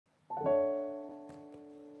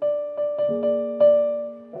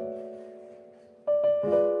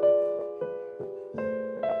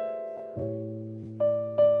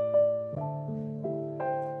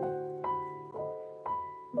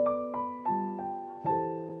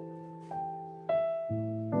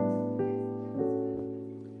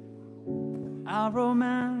Our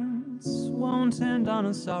romance won't end on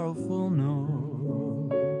a sorrowful note,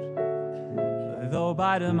 though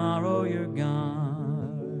by tomorrow you're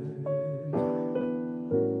gone.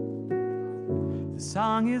 The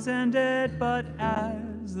song is ended, but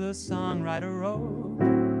as the songwriter wrote,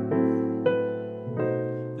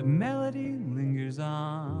 the melody lingers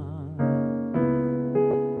on.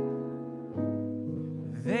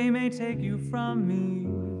 They may take you from me,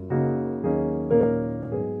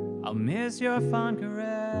 I'll miss your fond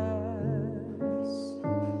caress,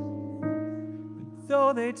 but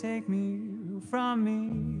though they take me from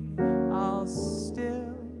me, I'll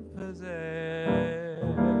still possess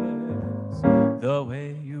the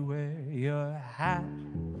way you wear your hat,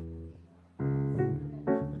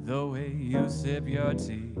 the way you sip your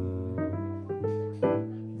tea,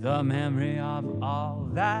 the memory of all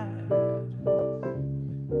that.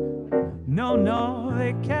 No, no,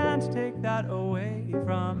 they can't take that away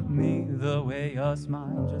from me. The way your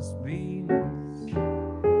smile just beams,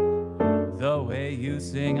 the way you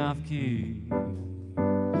sing off key,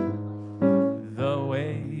 the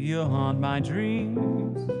way you haunt my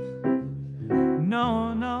dreams.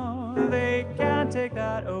 No, no, they can't take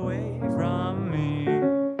that away from me.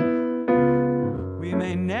 We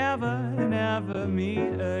may never, never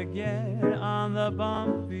meet again on the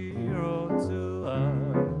bumpy road to love.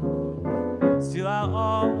 Still I'll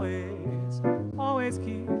always, always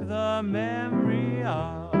keep the memory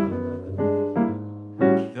of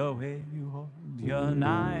the way you hold your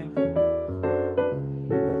knife,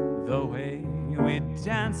 the way we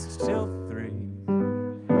danced till 3,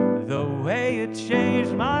 the way it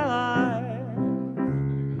changed my life.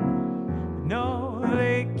 No,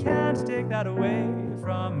 they can't take that away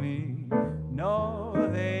from me. No,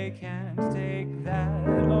 they can't take that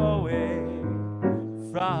away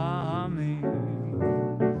from me.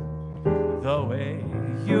 The way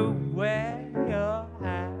you wear your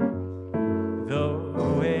hat, the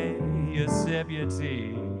way you sip your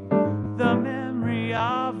tea, the memory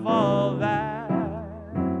of all that.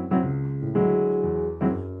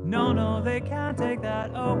 No, no, they can't take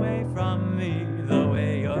that away from me. The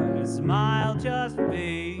way your smile just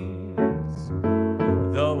beams,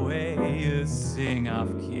 the way you sing off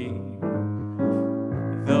key,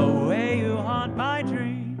 the way you haunt my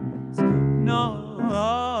dreams. No,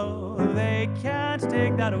 they can't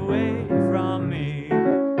take that away from me.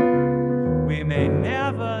 We may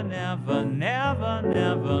never, never, never,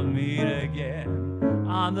 never meet again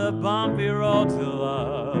on the bumpy road to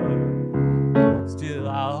love. Still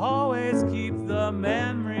I'll always keep the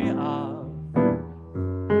memory of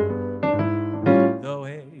the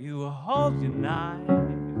way you hold your knife,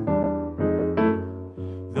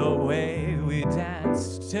 the way we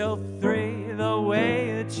danced till 3, the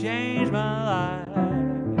way it changed my life.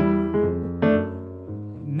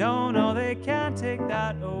 No, no, they can't take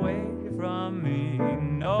that away from me.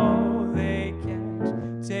 No, they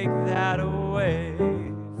can't take that away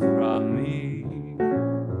from me.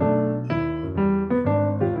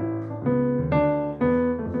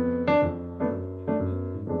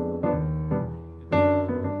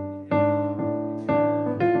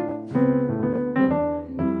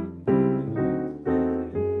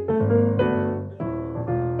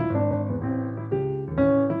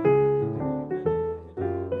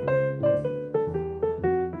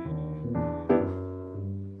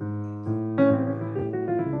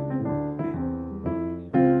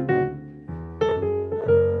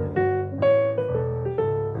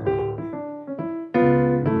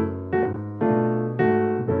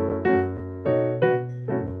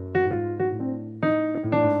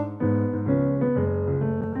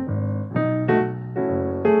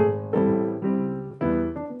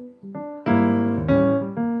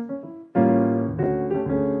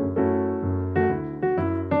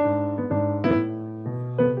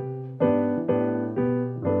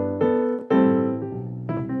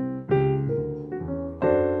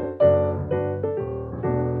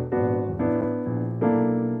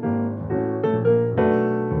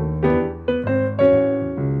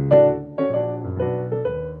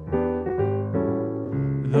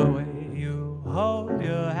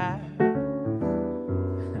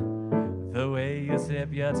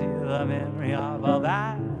 The memory of all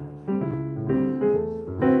that.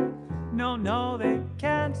 No, no, they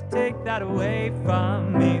can't take that away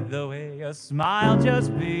from me. The way your smile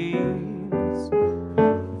just beams,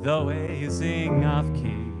 the way you sing off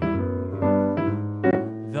key,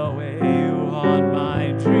 the way you haunt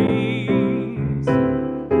my dreams.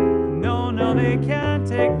 No, no, they can't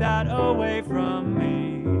take that away from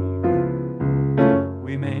me.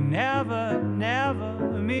 We may never, never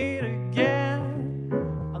meet again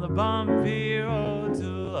on the bumpy road to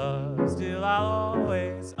love. Still I'll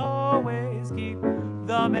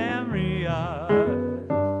memory of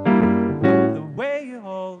the way you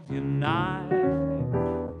hold your knife,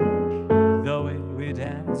 the way we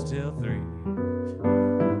danced till 3,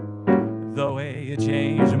 the way you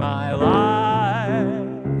changed my life.